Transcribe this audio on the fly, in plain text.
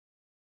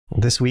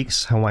This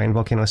week's Hawaiian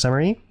Volcano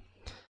Summary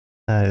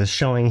is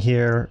showing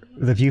here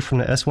the view from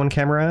the S1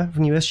 camera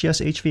from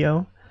USGS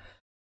HVO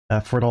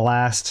for the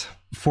last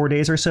 4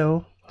 days or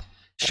so,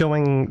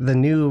 showing the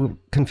new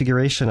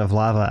configuration of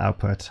lava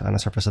output on the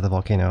surface of the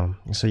volcano.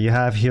 So you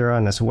have here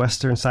on this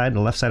western side,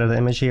 the left side of the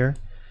image here,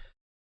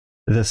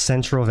 the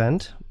central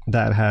vent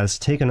that has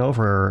taken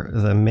over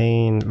the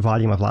main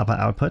volume of lava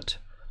output.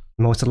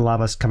 Most of the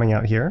lava is coming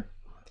out here.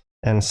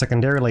 And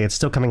secondarily, it's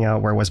still coming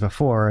out where it was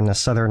before in the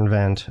southern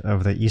vent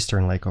of the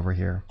eastern lake over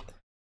here.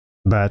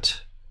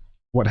 But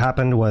what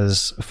happened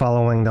was,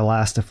 following the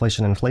last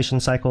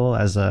deflation-inflation cycle,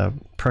 as the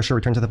pressure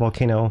returned to the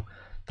volcano,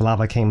 the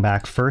lava came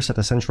back first at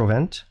the central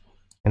vent,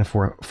 and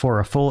for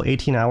a full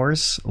 18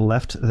 hours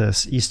left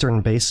this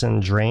eastern basin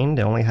drained.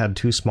 It only had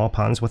 2 small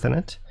ponds within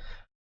it.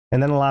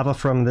 And then the lava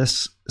from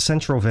this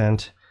central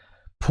vent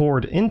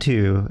poured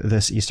into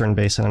this eastern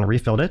basin and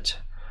refilled it,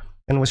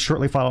 and was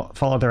shortly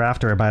followed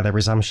thereafter by the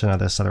resumption of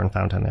the southern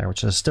fountain there,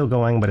 which is still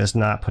going, but is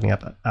not putting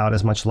out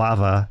as much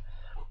lava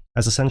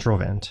as the central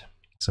vent.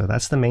 So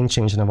that's the main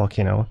change in the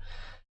volcano.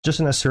 Just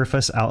in a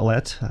surface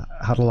outlet,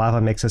 how the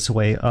lava makes its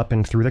way up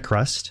and through the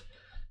crust.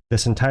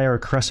 This entire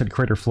crusted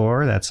crater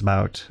floor, that's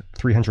about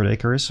 300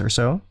 acres or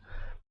so,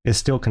 is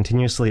still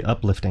continuously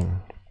uplifting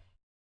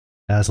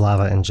as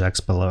lava injects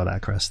below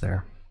that crust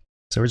there.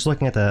 So we're just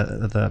looking at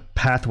the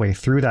pathway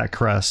through that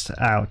crust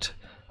out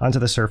onto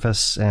the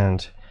surface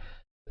and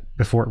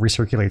before it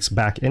recirculates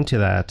back into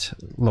that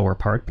lower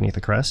part beneath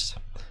the crust.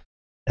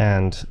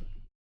 And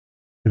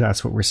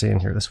that's what we're seeing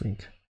here this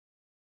week.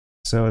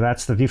 So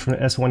that's the view from the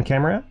S1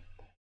 camera.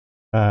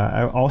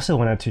 I also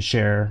wanted to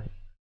share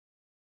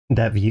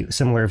that view,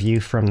 similar view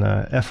from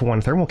the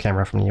F1 thermal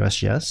camera from the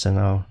USGS, and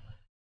I'll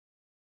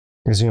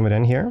zoom it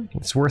in here.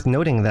 It's worth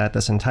noting that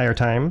this entire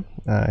time,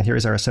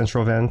 here's our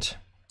central vent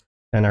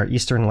and our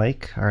eastern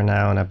lake are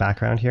now in a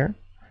background here.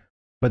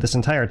 But this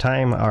entire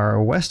time,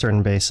 our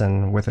western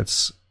basin with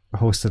its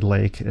hosted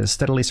lake is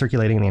steadily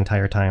circulating the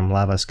entire time.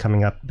 Lava's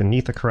coming up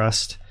beneath the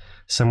crust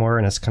somewhere,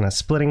 and it's kind of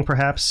splitting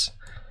perhaps.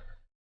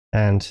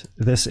 And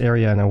this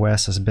area in the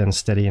west has been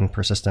steady and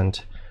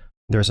persistent.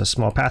 There's a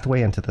small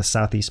pathway into the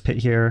southeast pit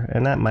here,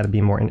 and that might be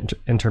more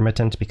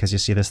intermittent because you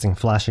see this thing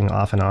flashing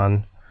off and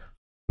on.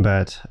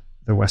 But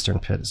the western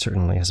pit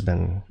certainly has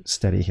been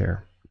steady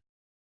here.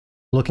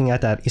 Looking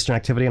at that eastern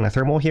activity in the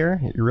thermal here,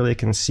 you really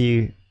can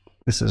see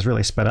this is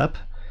really sped up.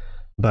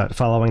 But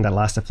following that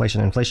last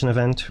deflation-inflation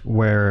event,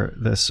 where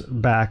this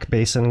back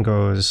basin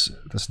goes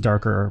this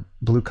darker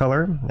blue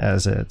color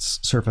as its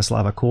surface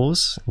lava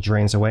cools,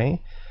 drains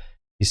away,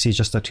 you see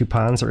just the 2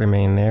 ponds that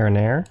remain there and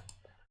there.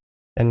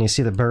 And you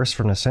see the burst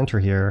from the center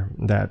here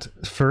that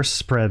first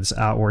spreads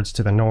outwards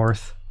to the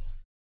north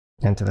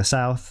and to the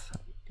south,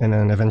 and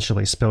then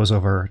eventually spills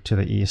over to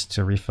the east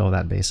to refill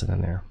that basin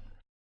in there.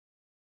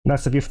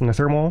 That's the view from the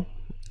thermal,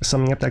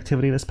 summing up the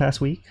activity this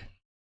past week.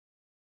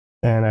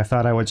 And I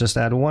thought I would just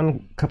add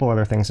couple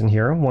other things in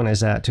here. One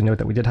is to note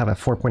that we did have a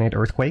 4.8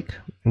 earthquake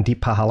in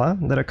Deep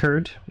Pahala that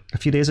occurred a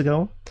few days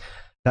ago.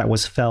 That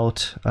was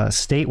felt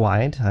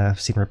statewide. I've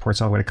seen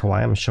reports all the way to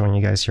Kauai. I'm showing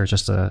you guys here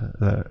just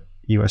the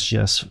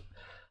USGS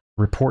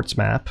reports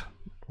map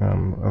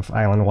of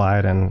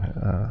island-wide,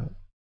 and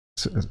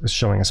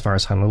showing as far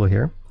as Honolulu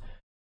here.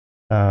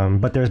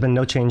 But there's been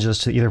no changes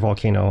to either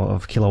volcano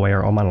of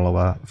Kīlauea or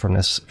Mauna from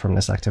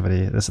this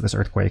activity, this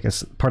earthquake.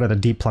 It's part of the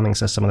deep plumbing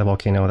system of the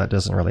volcano that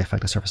doesn't really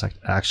affect the surface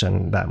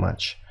action that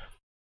much.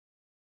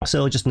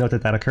 So just note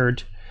that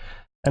occurred.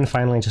 And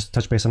finally, just to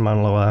touch base on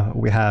Mauna Loa,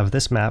 we have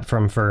this map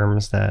from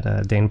firms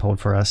that Dane pulled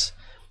for us,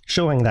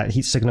 showing that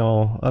heat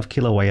signal of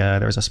Kīlauea.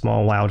 There's a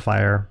small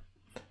wildfire,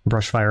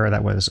 brush fire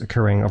that was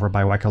occurring over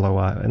by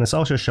Waikoloa. And it's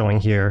also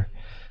showing here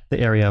the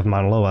area of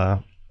Mauna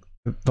Loa,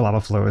 the lava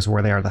flows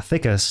where they are the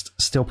thickest,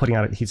 still putting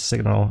out a heat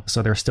signal,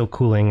 so they're still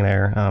cooling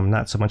there,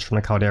 not so much from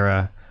the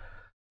caldera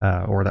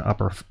or the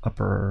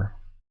upper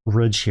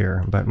ridge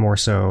here, but more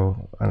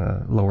so on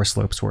the lower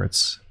slopes where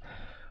it's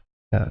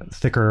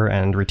thicker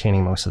and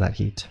retaining most of that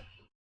heat.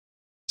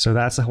 So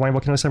that's the Hawaiian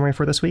Volcano Summary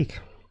for this week.